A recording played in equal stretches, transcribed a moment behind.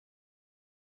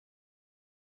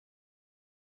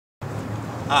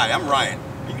Hi, I'm Ryan.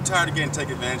 Are you tired of getting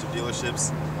taken advantage of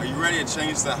dealerships? Are you ready to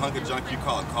change that hunk of junk you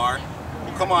call a car?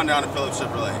 Well, come on down to Phillips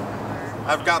Chevrolet.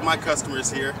 I've got my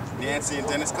customers here, Nancy and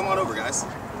Dennis. Come on over, guys.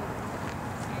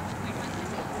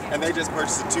 And they just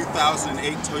purchased a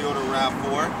 2008 Toyota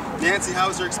Rav-4. Nancy, how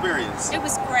was your experience? It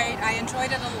was great. I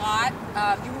enjoyed it a lot.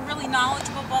 You were really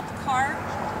knowledgeable about the car.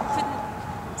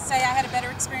 Couldn't say I had a better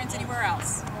experience anywhere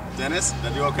else. Dennis,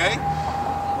 did you okay?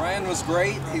 Ryan was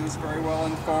great. He was very well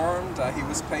informed. He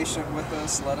was patient with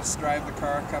us, let us drive the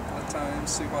car a couple of times,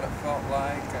 see what it felt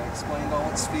like, explained all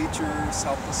its features,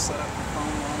 helped us set up the phone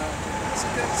on it. It was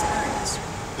a good experience.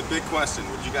 The big question,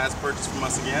 would you guys purchase from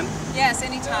us again? Yes,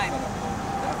 anytime.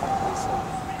 Definitely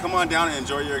so. Come on down and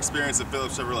enjoy your experience at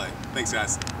Phillips Chevrolet. Thanks,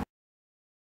 guys.